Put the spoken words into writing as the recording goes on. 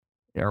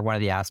or one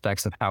of the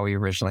aspects of how we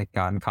originally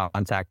got in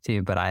contact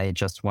too. But I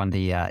just won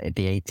the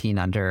 18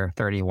 under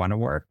 31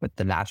 award with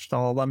the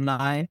National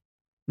Alumni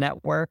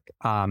Network.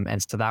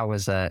 And so that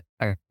was a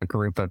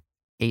group of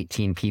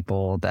 18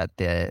 people that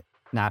the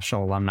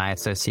National Alumni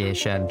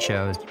Association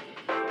chose.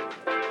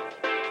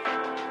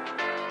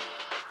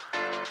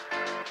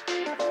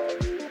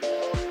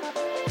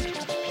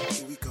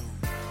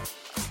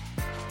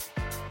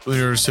 The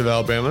University of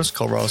Alabama's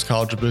Colorado's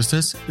College of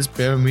Business is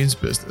Bama Means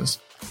Business,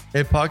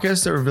 a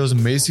podcast that reveals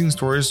amazing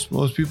stories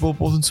most people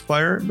both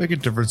inspire and make a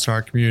difference in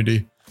our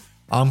community.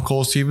 I'm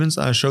Cole Stevens.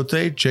 On the show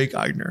today, Jake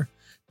Eigner.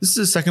 This is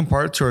the second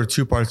part to our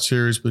two-part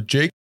series with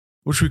Jake,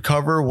 which we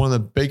cover one of the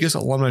biggest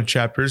alumni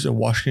chapters in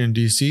Washington,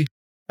 D.C.,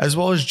 as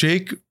well as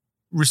Jake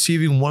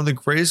receiving one of the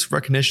greatest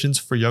recognitions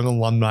for young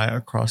alumni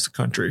across the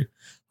country.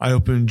 I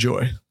hope you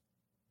enjoy.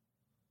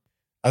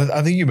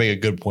 I think you make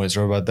a good point,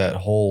 sort of about that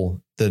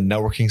whole, the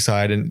networking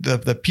side, and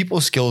the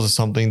people skills is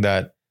something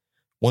that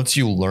once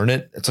you learn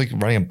it, it's like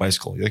riding a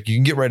bicycle. Like you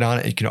can get right on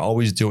it. You can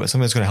always do it.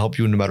 Something that's going to help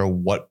you no matter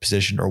what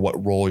position or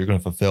what role you're going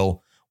to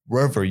fulfill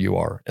wherever you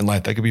are in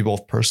life. That could be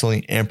both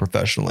personally and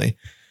professionally.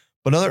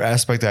 But another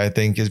aspect that I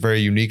think is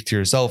very unique to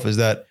yourself is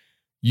that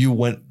you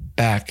went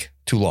back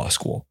to law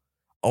school.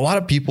 A lot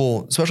of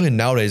people, especially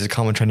nowadays, a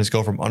common trend is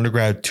go from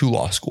undergrad to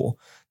law school.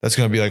 That's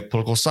going to be like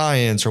political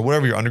science or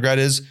whatever your undergrad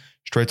is,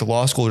 straight to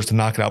law school just to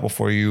knock it out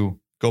before you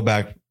go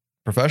back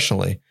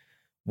professionally.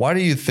 Why do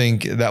you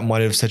think that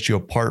might have set you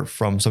apart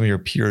from some of your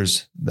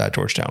peers at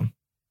Georgetown?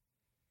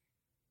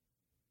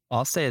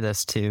 I'll say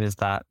this too, is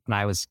that when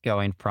I was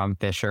going from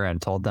Fisher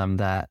and told them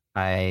that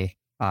I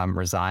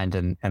resigned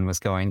and was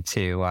going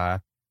to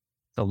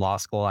law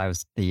school, I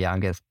was the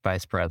youngest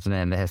vice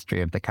president in the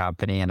history of the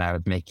company, and I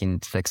was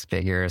making six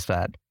figures.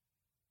 That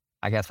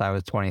I guess I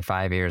was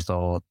 25 years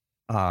old.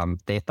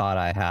 They thought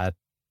I had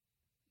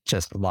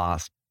just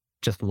lost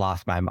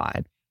my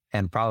mind,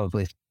 and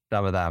probably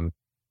some of them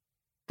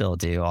still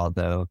do,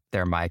 although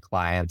they're my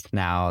clients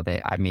now.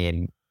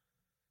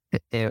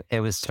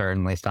 It was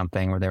certainly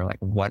something where they were like,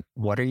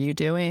 what are you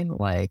doing?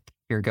 Like,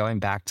 you're going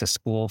back to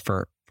school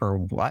for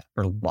what?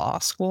 For law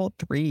school?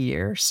 3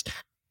 years?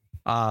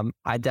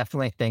 I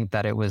definitely think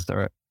that it was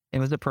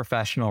a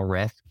professional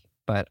risk,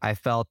 but I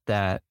felt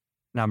that,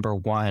 number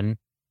one,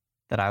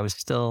 that I was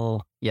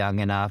still young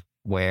enough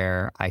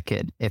where I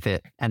could, if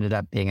it ended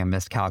up being a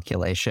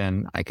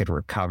miscalculation, I could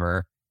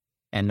recover.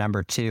 And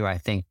number two, I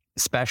think,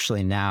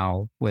 especially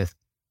now with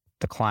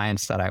the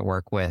clients that I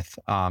work with,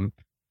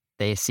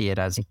 they see it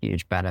as a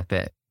huge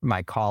benefit.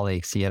 My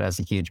colleagues see it as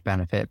a huge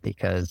benefit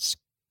because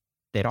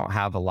they don't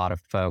have a lot of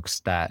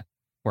folks that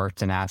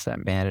worked in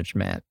asset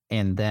management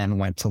and then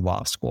went to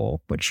law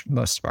school, which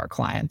most of our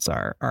clients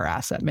are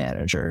asset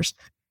managers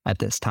at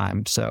this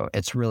time. So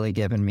it's really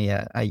given me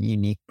a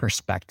unique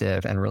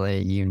perspective and really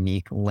a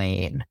unique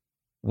lane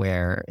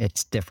where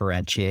it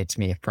differentiates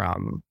me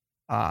from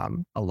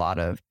a lot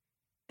of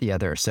the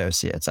other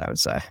associates, I would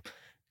say.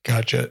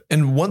 Gotcha.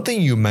 And one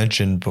thing you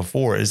mentioned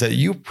before is that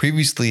you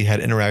previously had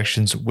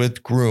interactions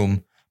with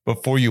Groom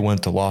before you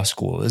went to law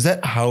school. Is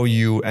that how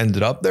you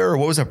ended up there, or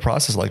what was that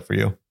process like for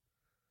you?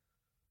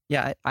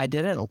 Yeah, I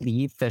didn't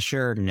leave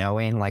Fisher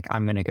knowing like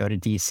I'm going to go to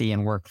DC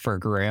and work for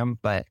Groom.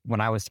 But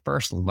when I was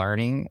first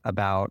learning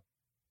about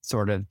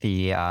sort of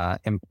the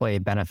employee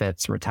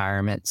benefits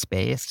retirement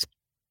space,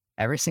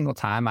 every single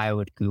time I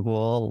would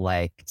Google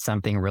like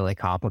something really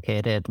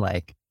complicated,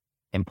 like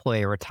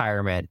Employee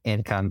Retirement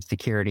Income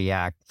Security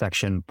Act,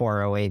 Section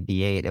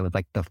 408B8, it was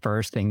like the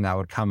first thing that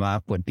would come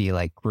up would be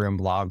like Groom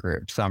Law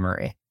Group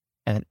summary.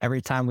 And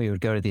every time we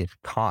would go to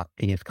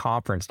these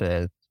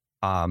conferences,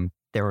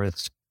 there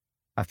was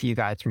a few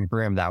guys from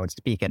Groom that would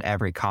speak at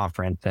every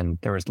conference, and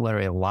there was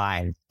literally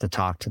lines to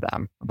talk to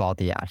them about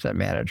the asset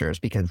managers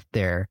because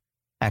their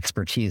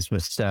expertise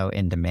was so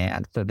in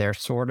demand. So they're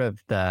sort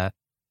of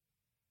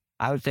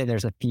I would say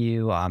there's a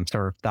few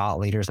sort of thought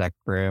leaders at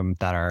Groom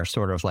that are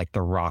sort of like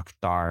the rock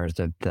stars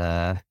of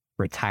the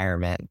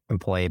retirement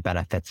employee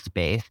benefits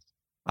space.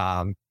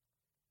 And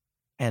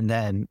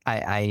then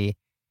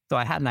so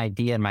I had an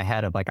idea in my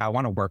head of like, I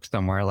want to work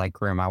somewhere like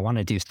Groom. I want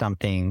to do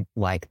something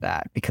like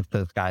that because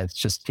those guys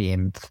just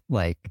seemed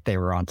like they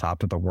were on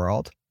top of the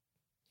world.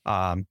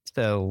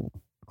 So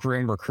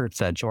Groom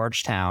recruits at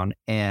Georgetown,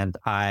 and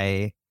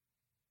I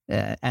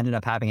ended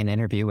up having an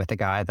interview with a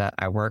guy that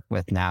I work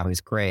with now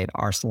who's great,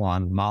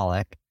 Arsalan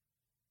Malik.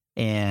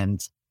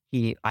 And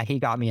he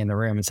got me in the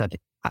room and said,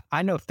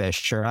 I know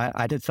Fisher.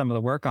 I did some of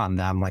the work on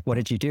them. Like, what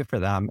did you do for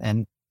them?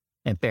 And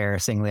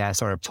embarrassingly, I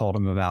sort of told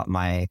him about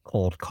my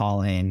cold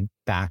calling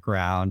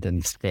background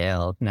and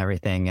sales and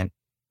everything. And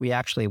we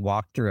actually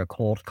walked through a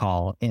cold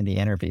call in the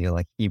interview.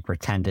 Like, he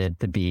pretended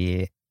to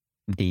be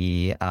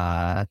the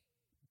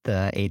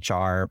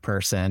HR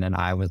person, and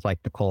I was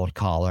like the cold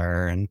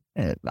caller, and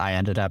I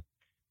ended up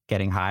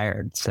getting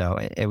hired. So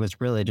it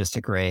was really just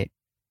a great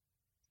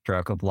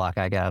stroke of luck,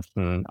 I guess.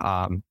 And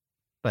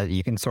but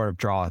you can sort of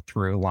draw a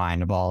through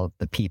line of all of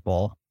the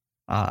people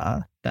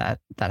that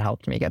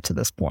helped me get to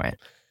this point.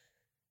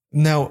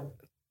 Now,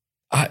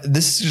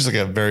 this is just like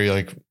a very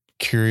like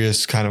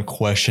curious kind of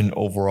question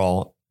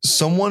overall.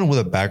 Someone with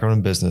a background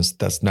in business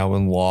that's now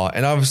in law,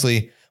 and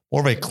obviously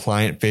more of a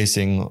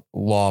client-facing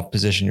law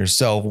position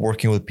yourself,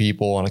 working with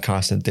people on a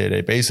constant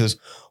day-to-day basis,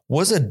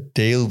 what does a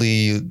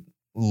daily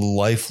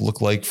life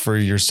look like for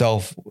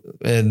yourself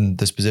in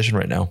this position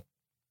right now?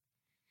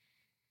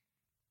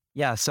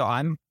 Yeah, so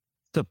I'm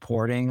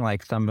supporting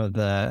like some of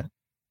the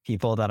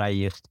people that I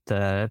used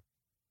to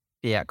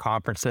be at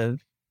conferences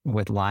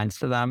with lines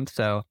to them.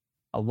 So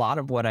a lot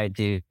of what I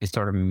do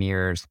sort of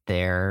mirrors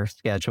their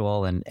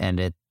schedule and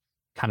it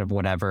kind of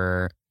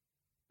whatever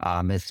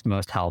is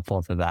most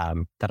helpful to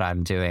them that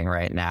I'm doing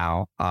right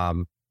now.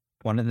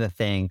 One of the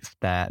things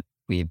that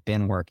we've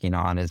been working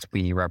on is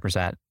we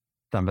represent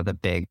some of the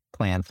big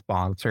plan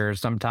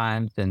sponsors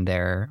sometimes in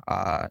their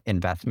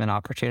investment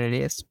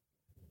opportunities.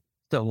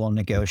 So we'll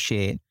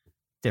negotiate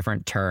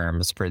different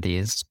terms for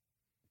these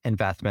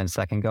investments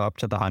that can go up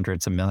to the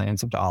hundreds of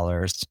millions of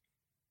dollars,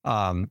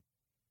 um,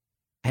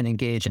 and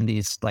engage in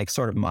these like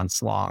sort of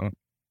months long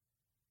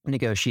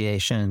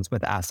negotiations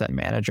with asset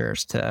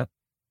managers to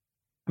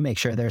make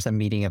sure there's a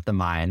meeting of the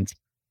minds.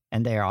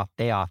 And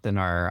they often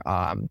are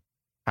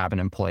have an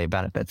employee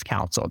benefits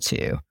council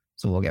too.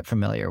 So we'll get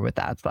familiar with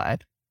that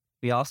side.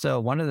 We also,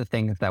 one of the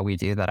things that we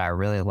do that I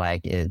really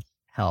like is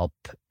help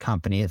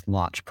companies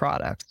launch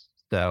products.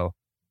 So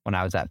when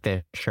I was at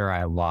Fisher,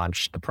 I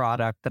launched the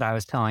product that I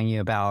was telling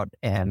you about,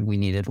 and we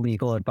needed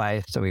legal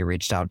advice. So we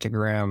reached out to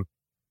Groom.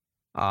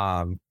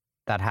 Um,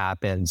 that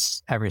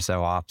happens every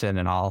so often,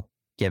 and I'll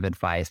give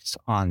advice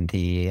on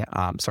the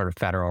sort of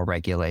federal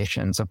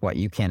regulations of what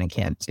you can and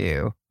can't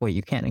do, what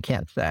you can and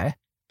can't say.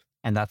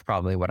 And that's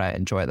probably what I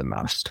enjoy the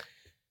most.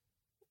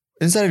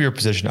 Inside of your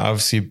position,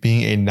 obviously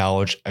being a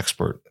knowledge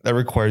expert, that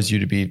requires you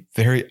to be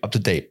very up to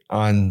date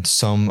on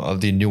some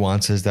of the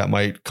nuances that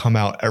might come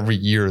out every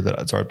year that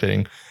are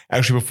updating.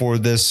 Actually, before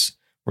this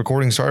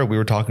recording started, we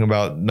were talking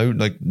about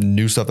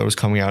new stuff that was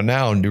coming out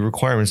now, new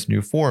requirements,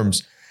 new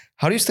forms.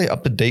 How do you stay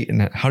up to date,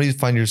 and how do you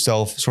find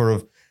yourself sort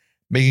of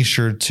making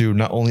sure to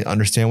not only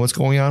understand what's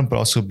going on, but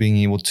also being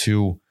able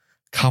to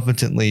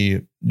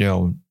competently,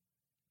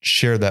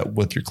 share that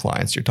with your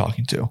clients you're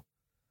talking to?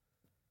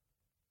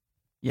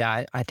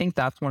 Yeah, I think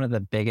that's one of the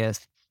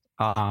biggest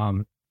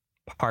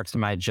parts of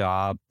my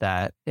job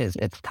that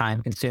it's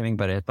time consuming,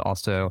 but it's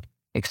also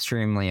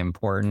extremely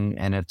important.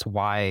 And it's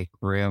why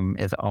Groom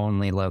is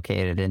only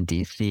located in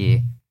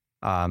DC,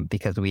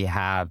 because we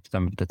have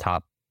some of the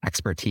top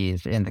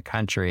expertise in the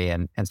country,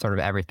 and sort of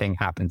everything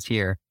happens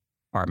here.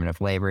 Department of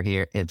Labor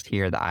here is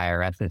here, the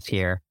IRS is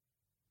here.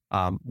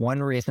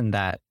 One reason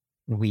that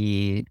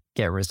we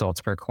get results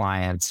for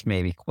clients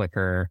maybe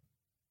quicker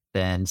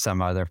than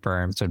some other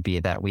firms would be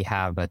that we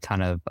have a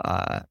ton of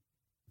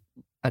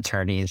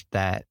attorneys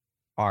that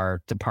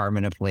are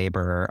Department of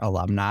Labor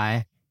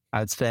alumni, I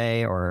would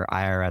say, or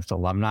IRS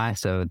alumni.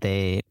 So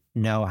they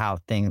know how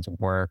things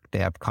work. They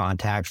have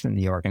contacts in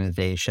the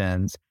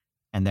organizations,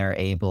 and they're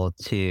able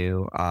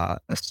to,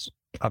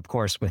 of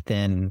course,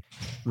 within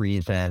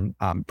reason,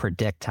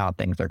 predict how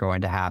things are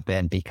going to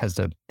happen because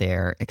of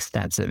their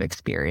extensive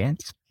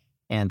experience.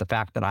 And the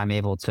fact that I'm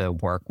able to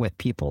work with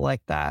people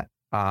like that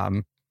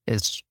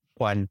is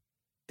one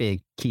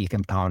big key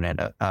component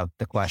of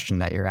the question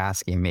that you're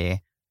asking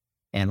me,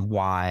 and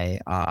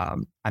why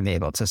I'm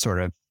able to sort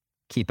of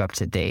keep up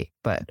to date.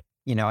 But,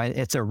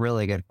 it's a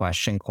really good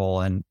question,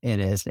 Cole, and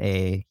it is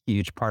a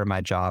huge part of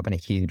my job and a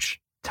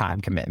huge time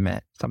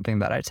commitment, something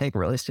that I take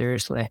really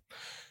seriously.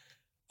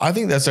 I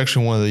think that's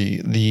actually one of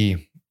the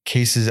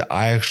cases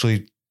I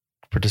actually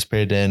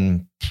participated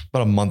in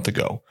about a month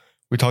ago.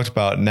 We talked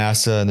about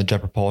NASA and the Jet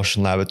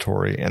Propulsion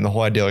Laboratory and the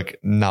whole idea like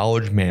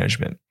knowledge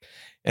management.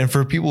 And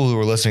for people who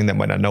are listening that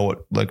might not know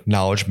what like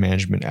knowledge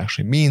management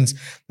actually means,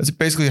 that's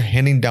basically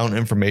handing down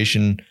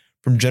information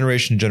from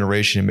generation to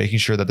generation and making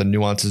sure that the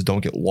nuances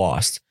don't get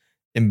lost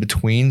in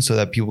between, so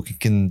that people can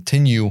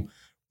continue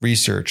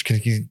research, can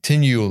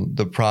continue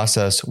the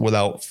process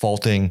without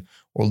faulting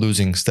or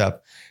losing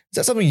step. Is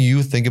that something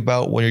you think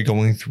about when you're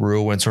going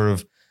through and sort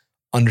of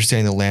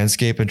understanding the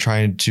landscape and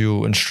trying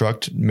to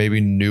instruct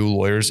maybe new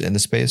lawyers in the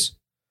space?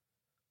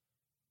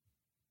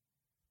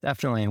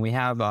 Definitely. And we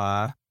have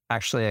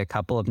actually a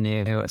couple of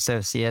new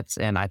associates.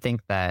 And I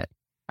think that,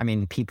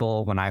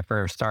 people, when I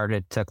first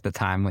started, took the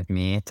time with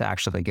me to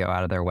actually go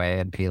out of their way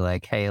and be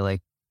like, hey,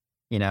 like,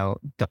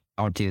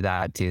 don't do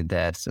that, do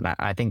this. And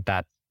I think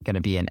that's going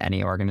to be in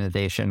any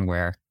organization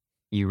where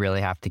you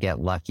really have to get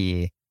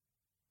lucky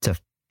to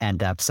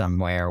end up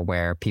somewhere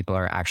where people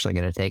are actually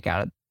going to take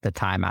out the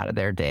time out of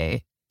their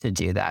day to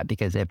do that.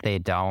 Because if they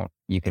don't,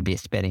 you could be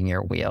spinning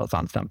your wheels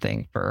on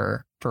something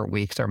for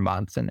weeks or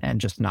months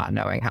and just not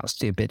knowing how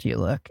stupid you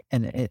look.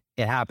 And it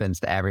happens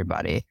to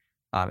everybody.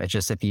 It's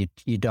just if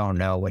you don't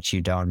know what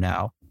you don't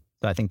know.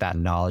 So I think that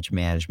knowledge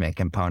management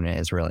component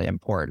is really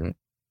important.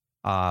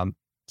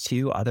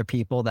 Two other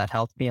people that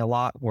helped me a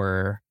lot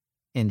were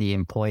in the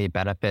employee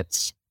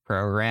benefits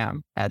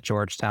program at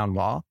Georgetown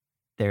Law.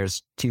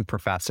 There's two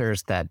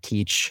professors that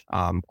teach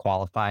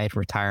qualified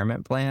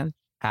retirement plans,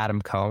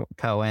 Adam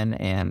Cohen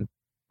and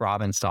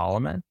Robin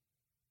Solomon.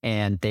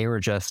 And they were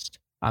just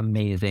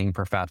amazing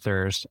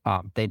professors.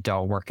 They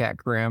don't work at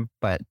Groom,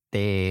 but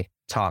they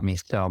taught me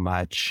so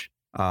much.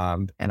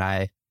 And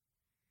I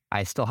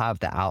still have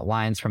the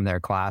outlines from their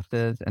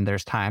classes. And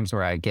there's times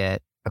where I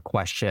get a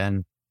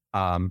question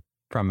from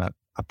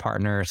a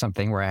partner or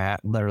something where I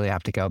literally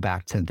have to go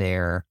back to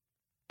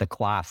the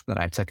class that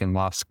I took in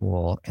law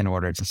school in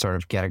order to sort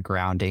of get a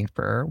grounding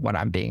for what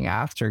I'm being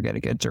asked or get a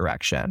good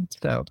direction.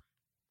 So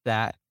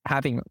that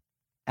having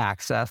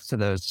access to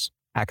those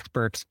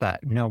experts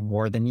that know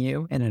more than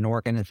you in an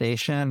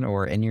organization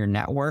or in your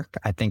network,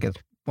 I think is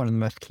one of the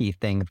most key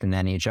things in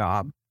any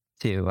job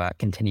to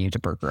continue to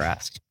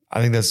progress.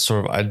 I think that's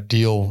sort of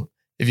ideal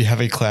if you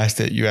have a class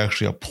that you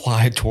actually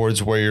apply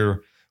towards where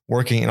you're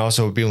working, and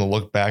also being able to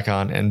look back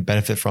on and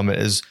benefit from it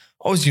is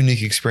always a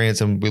unique experience.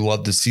 And we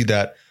love to see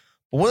that.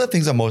 But one of the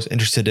things I'm most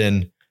interested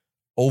in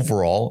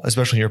overall,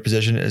 especially in your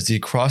position, is the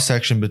cross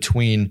section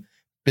between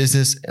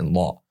business and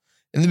law.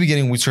 In the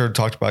beginning, we sort of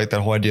talked about that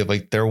whole idea of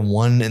like they're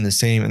one and the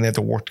same and they have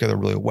to work together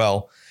really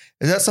well.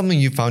 Is that something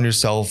you found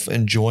yourself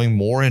enjoying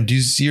more? And do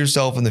you see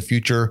yourself in the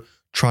future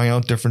trying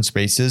out different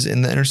spaces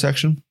in the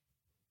intersection?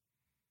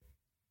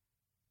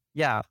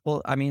 Yeah.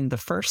 Well, I mean, the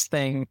first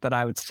thing that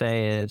I would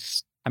say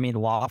is, I mean,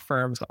 law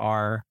firms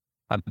are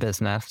a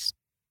business,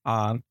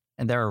 and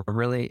they're a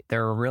really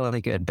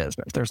good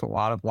business. There's a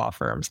lot of law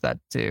firms that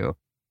do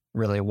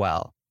really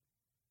well.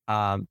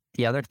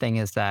 The other thing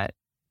is that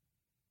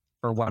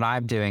for what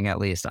I'm doing, at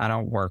least, I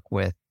don't work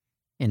with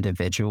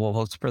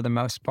individuals for the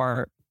most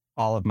part.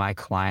 All of my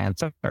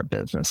clients are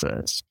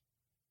businesses.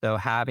 So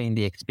having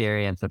the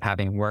experience of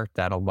having worked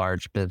at a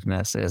large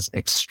business is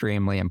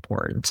extremely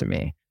important to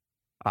me.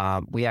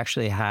 We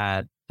actually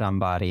had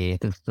somebody,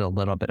 this is a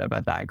little bit of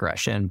a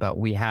digression, but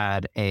we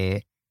had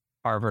a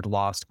Harvard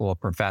Law School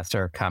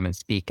professor come and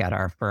speak at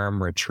our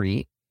firm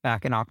retreat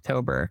back in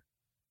October.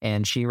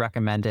 And she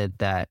recommended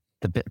that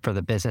for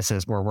the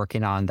businesses we're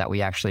working on, that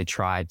we actually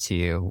try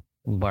to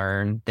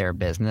learn their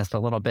business a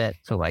little bit.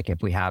 So like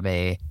if we have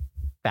a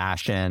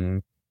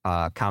fashion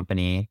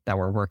company that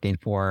we're working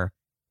for,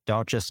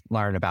 don't just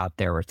learn about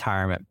their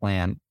retirement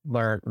plan,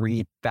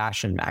 read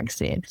fashion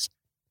magazines.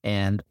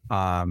 And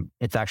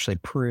it's actually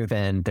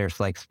proven,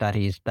 there's like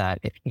studies that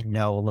if you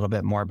know a little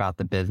bit more about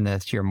the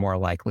business, you're more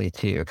likely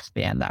to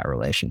expand that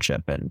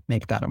relationship and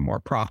make that a more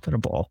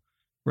profitable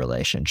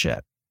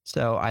relationship.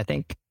 So I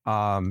think,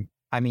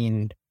 I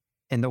mean,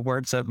 in the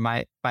words of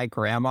my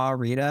grandma,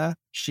 Rita,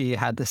 she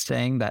had this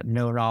saying that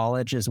no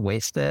knowledge is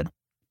wasted.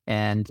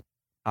 And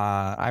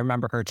I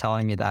remember her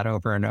telling me that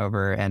over and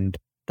over. And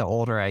the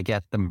older I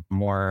get, the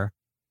more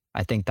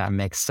I think that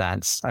makes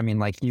sense. I mean,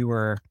 like you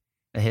were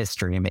a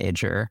history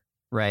major,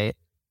 right?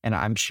 And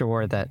I'm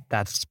sure that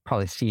that's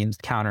probably seems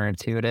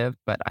counterintuitive,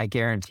 but I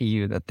guarantee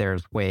you that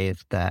there's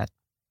ways that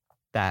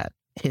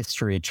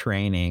history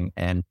training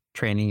and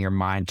training your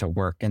mind to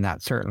work in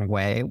that certain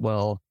way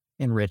will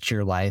enrich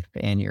your life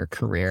and your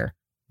career.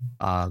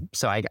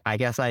 So I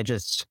guess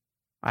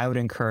I would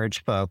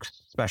encourage folks,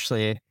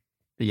 especially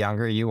the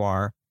younger you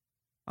are,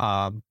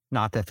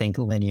 not to think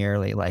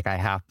linearly, like I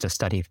have to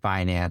study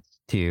finance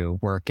to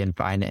work in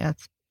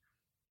finance.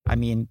 I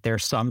mean,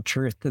 there's some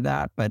truth to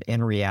that, but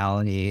in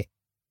reality,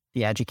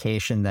 the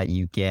education that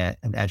you get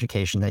and the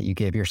education that you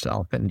give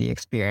yourself and the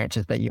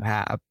experiences that you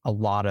have, a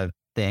lot of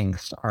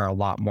things are a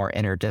lot more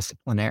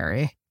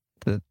interdisciplinary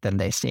than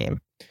they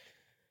seem.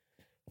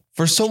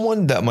 For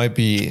someone that might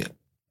be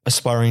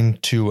aspiring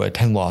to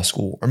attend law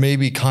school or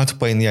maybe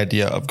contemplating the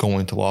idea of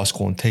going to law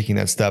school and taking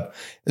that step,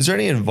 is there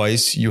any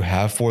advice you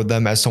have for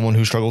them as someone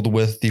who struggled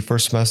with the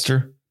first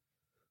semester?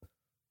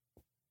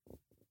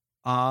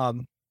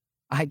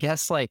 I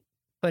guess like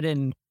put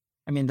in,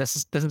 I mean,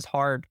 this is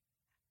hard.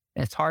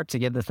 It's hard to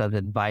give this as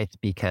advice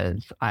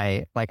because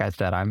like I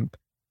said, I'm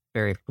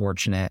very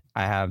fortunate.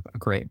 I have a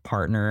great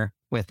partner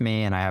with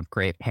me and I have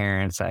great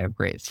parents. I have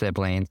great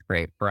siblings,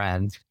 great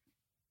friends.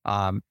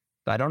 So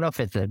I don't know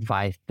if it's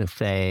advice to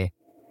say,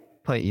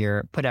 put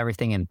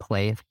everything in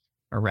place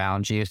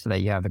around you so that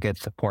you have a good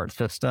support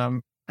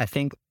system. I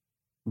think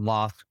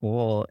law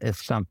school is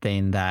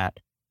something that,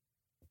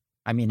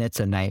 I mean, it's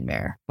a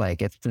nightmare.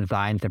 Like it's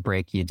designed to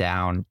break you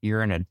down.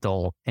 You're an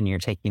adult and you're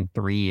taking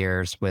 3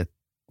 years with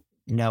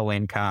no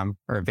income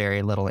or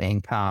very little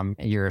income.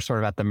 You're sort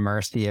of at the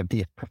mercy of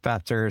these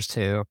professors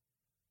who,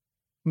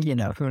 you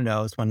know, who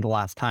knows when the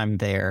last time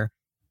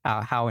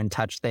how in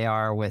touch they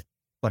are with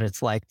what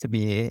it's like to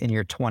be in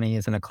your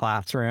 20s in a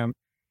classroom,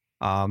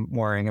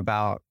 worrying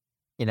about,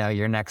 you know,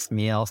 your next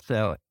meal.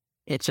 So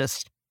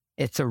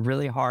it's a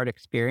really hard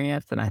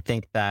experience. And I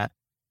think that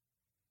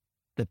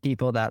the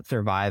people that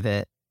survive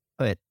it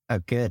put a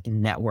good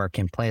network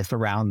in place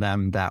around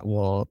them that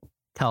will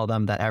tell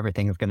them that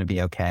everything is going to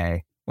be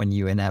okay when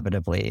you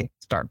inevitably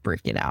start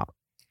freaking out.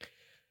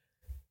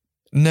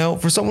 Now,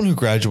 for someone who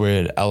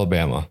graduated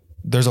Alabama,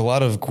 there's a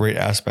lot of great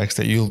aspects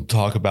that you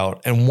talk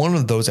about. And one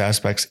of those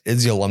aspects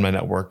is the alumni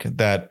network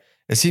that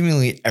is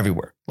seemingly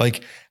everywhere.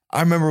 Like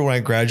I remember when I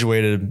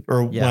graduated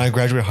when I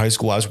graduated high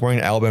school, I was wearing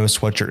an Alabama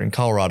sweatshirt in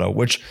Colorado,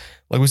 which,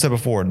 like we said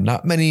before,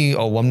 not many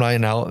alumni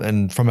now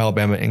and from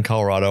Alabama in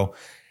Colorado.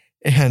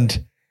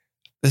 And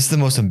This is the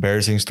most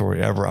embarrassing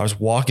story ever. I was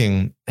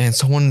walking and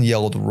someone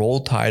yelled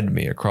 "Roll Tide" to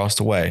me across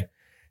the way.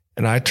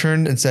 And I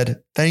turned and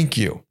said, "Thank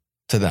you"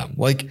 to them.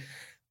 Like,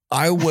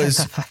 I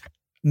was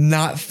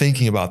not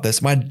thinking about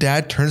this. My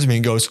dad turns to me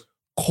and goes,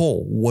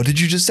 "Cole, what did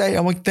you just say?"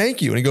 I'm like,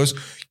 "Thank you." And he goes,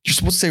 "You're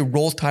supposed to say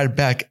 "Roll Tide"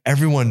 back.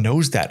 Everyone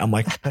knows that." I'm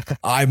like,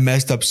 I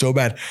messed up so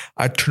bad.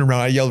 I turned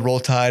around, I yelled "Roll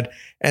Tide,"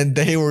 and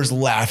they were just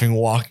laughing,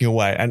 walking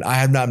away. And I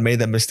have not made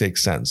that mistake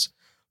since.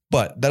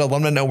 But that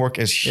alumni network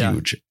is Yeah.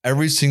 huge.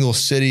 Every single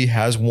city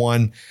has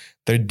one.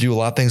 They do a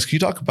lot of things. Can you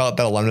talk about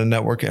that alumni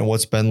network and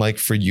what's been like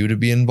for you to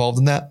be involved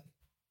in that?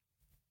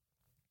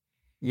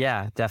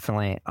 Yeah,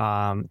 definitely.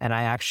 And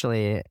I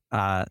actually,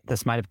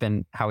 this might have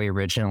been how we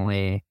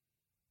originally,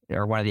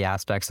 or one of the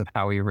aspects of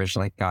how we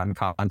originally got in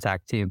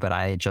contact too. But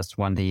I just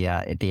won the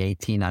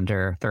 18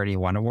 under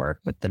 31 award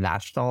with the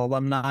National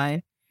Alumni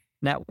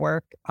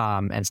Network.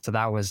 And so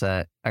that was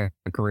a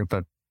group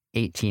of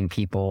 18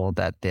 people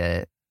that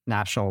the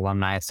National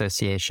Alumni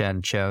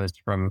Association chose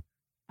from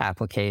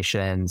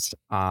applications.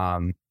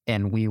 And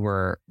we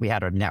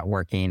had a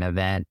networking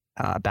event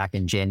back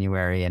in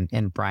January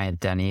in Bryant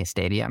Denny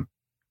Stadium.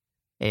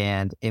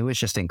 And it was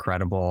just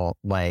incredible.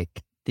 Like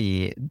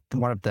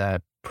one of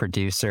the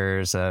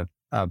producers of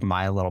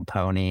My Little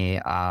Pony,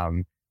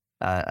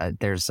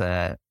 there's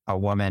a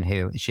woman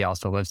who she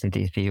also lives in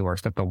DC,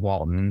 works at the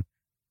Walton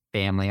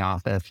family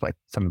office, like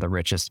some of the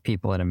richest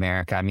people in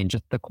America. I mean,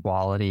 just the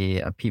quality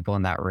of people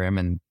in that room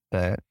and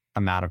the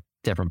amount of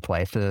different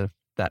places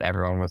that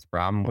everyone was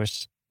from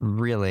was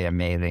really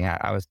amazing.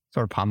 I was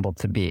sort of humbled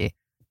to be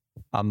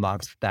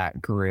amongst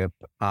that group.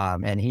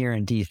 And here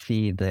in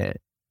DC,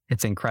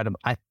 it's incredible.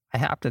 I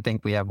have to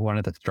think we have one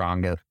of the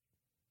strongest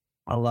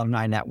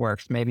alumni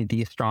networks, maybe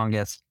the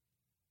strongest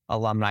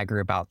alumni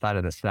group outside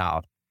of the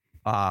South.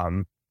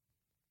 Um,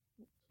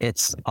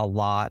 it's a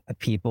lot of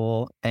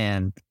people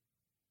and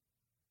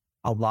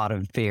a lot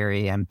of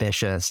very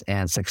ambitious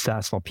and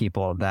successful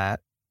people that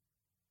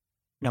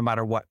no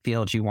matter what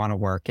field you want to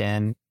work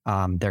in,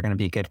 they're going to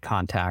be good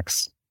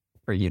contacts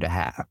for you to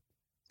have.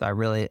 So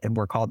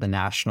we're called the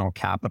National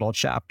Capital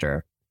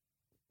Chapter.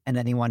 And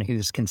anyone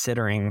who's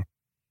considering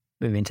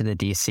moving to the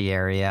DC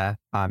area,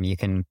 you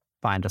can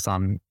find us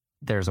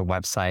there's a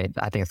website,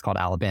 I think it's called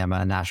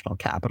Alabama National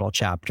Capital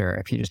Chapter.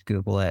 If you just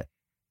Google it,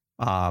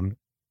 I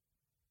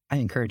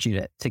encourage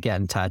you to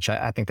get in touch.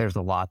 I think there's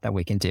a lot that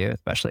we can do,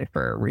 especially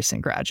for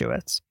recent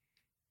graduates.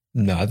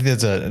 No, I think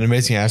that's an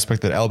amazing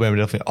aspect that Alabama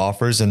definitely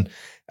offers. And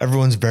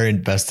everyone's very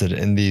invested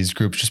in these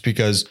groups just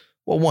because,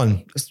 well,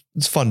 one,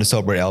 it's fun to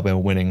celebrate Alabama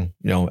winning,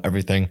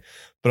 everything.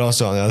 But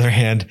also on the other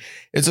hand,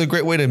 it's a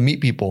great way to meet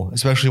people,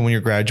 especially when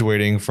you're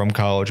graduating from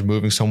college,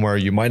 moving somewhere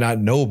you might not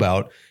know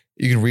about.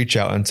 You can reach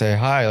out and say,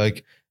 "Hi,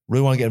 like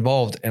really want to get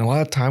involved." And a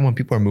lot of time when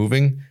people are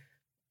moving,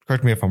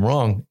 correct me if I'm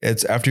wrong,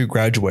 it's after you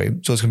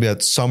graduate. So it's going to be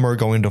that summer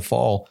going into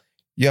fall.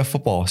 You have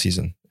football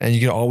season and you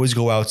can always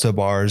go out to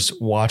bars,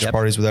 watch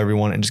parties with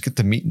everyone and just get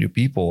to meet new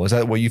people. Is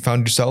that what you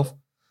found yourself?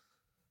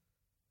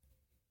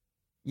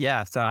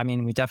 Yeah. So, I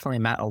mean, we definitely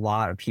met a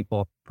lot of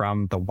people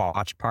from the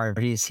watch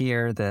parties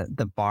here.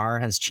 The bar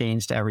has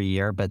changed every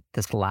year, but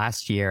this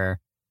last year,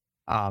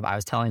 I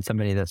was telling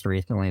somebody this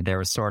recently, there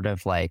was sort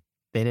of like,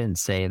 they didn't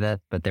say this,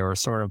 but there was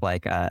sort of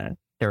like,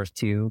 there was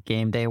two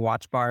game day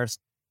watch bars.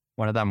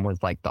 One of them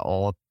was like the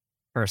old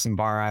person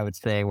bar, I would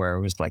say, where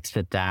it was like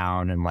sit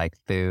down and like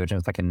food. And it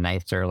was like a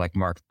nicer, like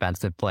more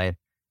expensive place.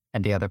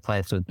 And the other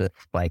place was this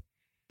like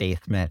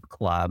basement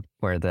club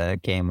where the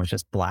game was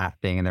just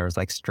blasting and there was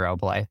like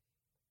strobe light.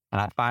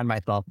 And I find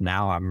myself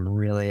now I'm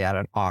really at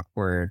an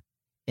awkward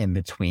in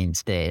between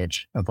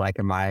stage of like,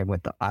 am I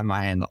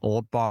in the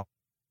old bar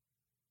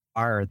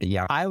or the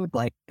young? I would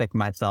like think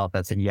myself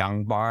as a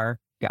young bar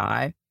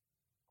guy,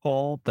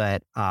 Cole,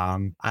 but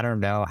I don't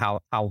know how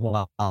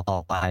well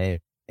I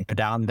go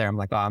down there. I'm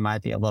like, oh, I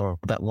might be a little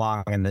bit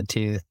long in the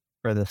tooth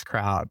for this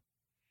crowd.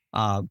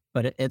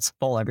 But it's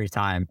full every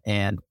time.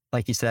 And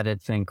like you said,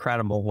 it's an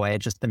incredible way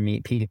just to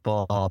meet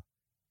people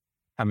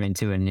coming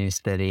to a new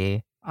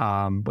city,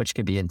 which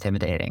could be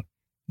intimidating.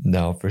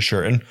 No, for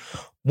sure. And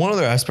one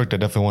other aspect I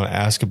definitely want to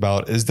ask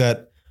about is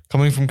that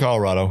coming from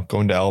Colorado,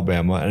 going to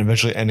Alabama, and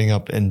eventually ending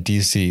up in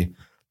DC,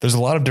 there's a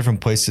lot of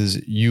different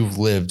places you've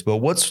lived, but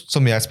what's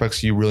some of the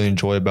aspects you really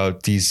enjoy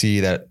about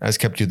DC that has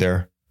kept you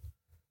there?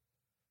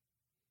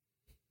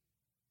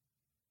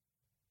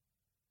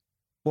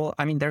 Well,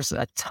 I mean, there's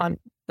a ton.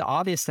 The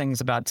obvious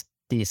things about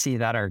DC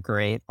that are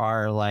great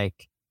are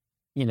like,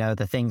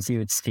 the things you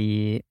would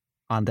see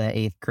on the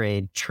eighth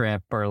grade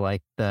trip or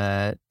like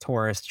the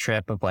tourist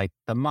trip of like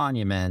the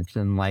monuments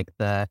and like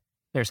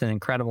there's an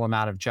incredible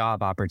amount of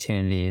job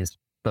opportunities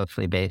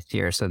mostly based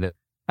here. So that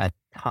a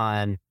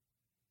ton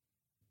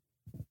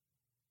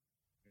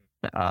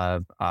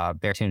of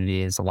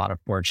opportunities, a lot of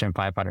Fortune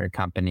 500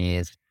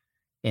 companies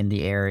in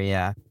the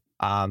area.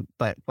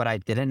 But what I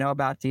didn't know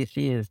about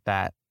DC is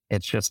that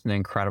it's just an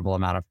incredible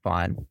amount of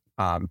fun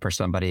for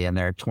somebody in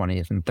their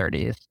 20s and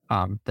 30s.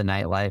 The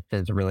nightlife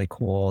is really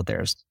cool.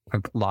 There's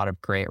a lot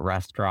of great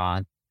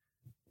restaurants.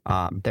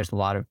 There's a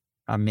lot of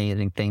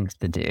amazing things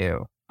to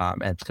do.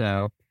 And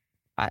so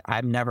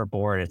I'm never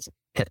bored. It's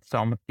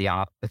almost the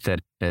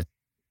opposite.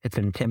 It's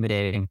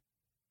intimidating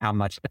how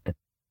much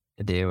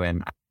to do,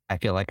 and I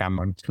feel like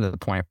I'm to the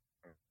point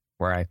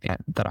where I think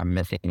that I'm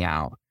missing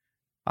out,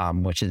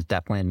 which is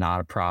definitely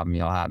not a problem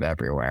you'll have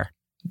everywhere.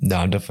 No,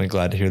 I'm definitely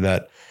glad to hear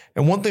that.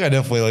 And one thing I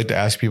definitely like to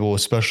ask people,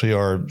 especially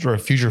are sort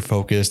of future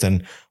focused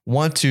and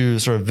want to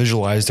sort of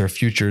visualize their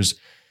futures.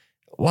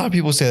 A lot of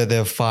people say that they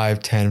have 5,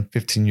 10,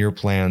 15-year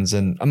plans.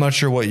 And I'm not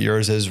sure what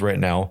yours is right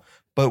now,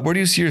 but where do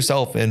you see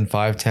yourself in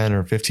 5, 10,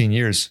 or 15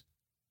 years?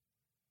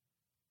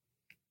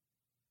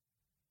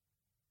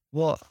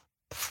 Well,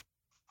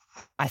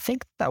 I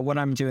think that what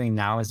I'm doing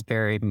now is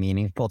very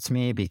meaningful to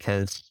me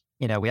because,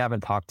 we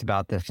haven't talked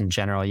about this in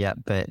general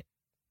yet, but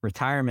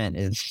retirement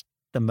is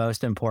the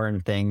most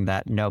important thing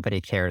that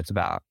nobody cares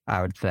about,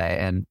 I would say.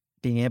 And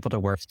being able to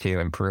work to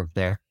improve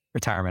their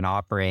retirement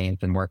offerings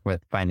and work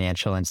with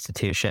financial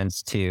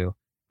institutions to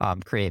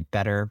create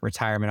better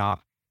retirement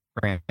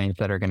offerings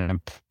that are going to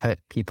put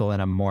people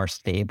in a more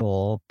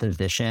stable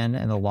position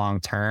in the long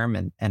term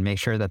and make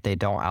sure that they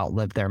don't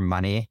outlive their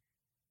money.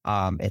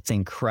 It's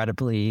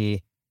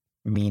incredibly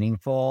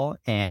meaningful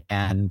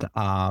and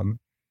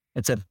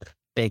it's a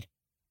big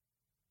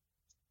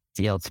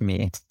deal to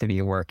me to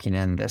be working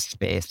in this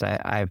space.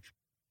 I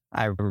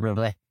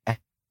really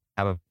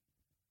have a,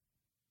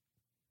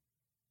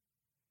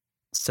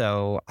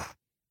 so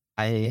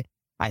I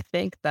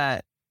think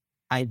that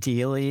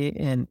ideally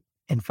in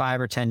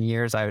 5 or 10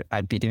 years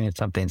I'd be doing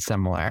something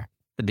similar,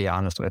 to be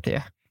honest with you.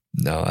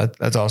 No,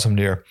 that's awesome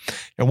to hear.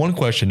 And one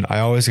question I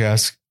always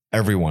ask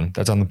everyone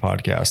that's on the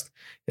podcast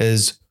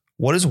is,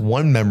 what is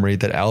one memory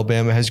that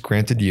Alabama has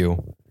granted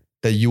you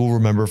that you will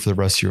remember for the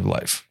rest of your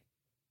life?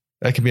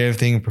 That can be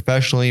anything,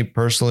 professionally,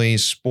 personally,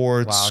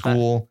 sports, Wow,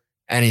 school,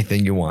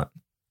 anything you want.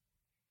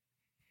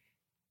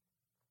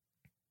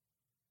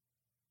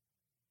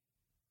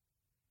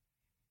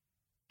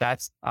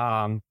 that's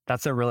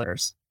a really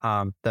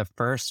the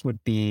first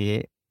would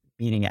be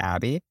meeting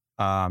Abby,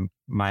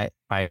 my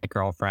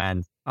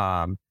girlfriend,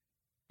 and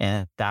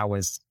that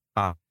was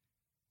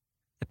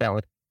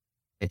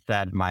it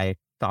said my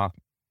sophomore,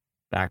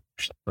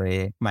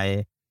 actually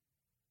my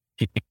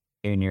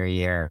junior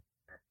year.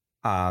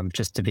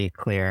 Just to be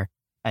clear,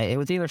 it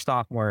was either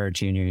sophomore or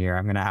junior year.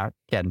 I'm gonna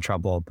get in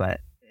trouble,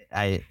 but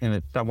it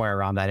was somewhere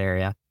around that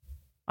area.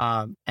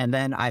 And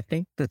then I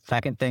think the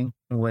second thing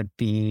would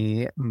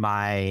be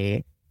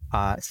my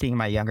seeing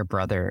my younger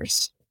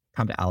brothers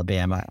come to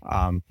Alabama.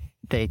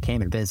 They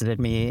came and visited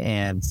me,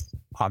 and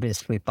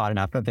obviously thought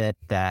enough of it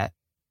that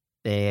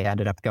they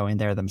ended up going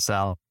there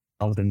themselves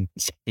and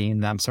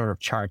seeing them sort of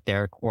chart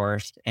their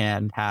course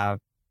and have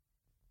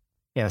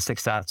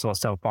successful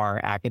so far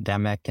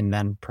academic and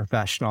then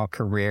professional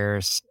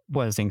careers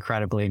was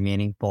incredibly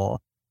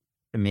meaningful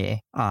to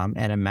me.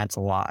 And it meant a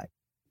lot.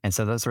 And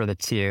so those were the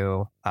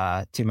two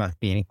most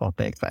meaningful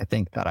things I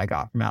think that I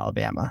got from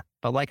Alabama.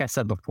 But like I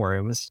said before,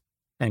 it was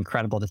an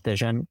incredible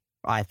decision,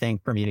 I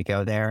think, for me to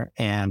go there.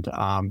 And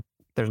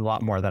there's a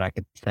lot more that I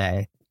could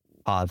say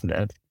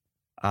positive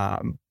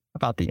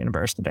about the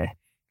university.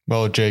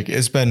 Well, Jake,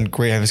 it's been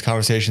great having this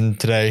conversation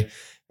today.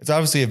 It's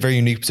obviously a very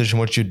unique position,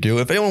 what you do.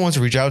 If anyone wants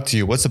to reach out to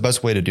you, what's the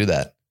best way to do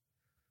that?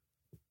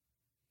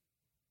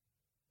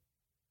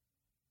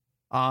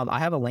 I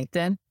have a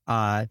LinkedIn,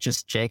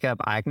 just Jacob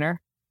Eigner,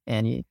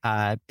 and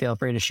feel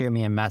free to shoot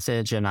me a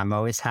message. And I'm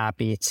always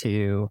happy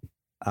to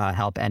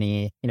help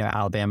any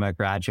Alabama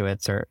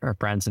graduates or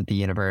friends of the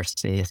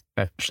university,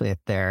 especially if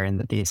they're in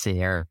the DC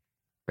area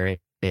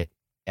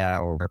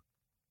or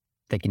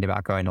thinking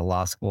about going to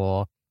law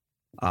school.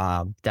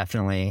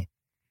 Definitely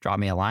drop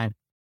me a line.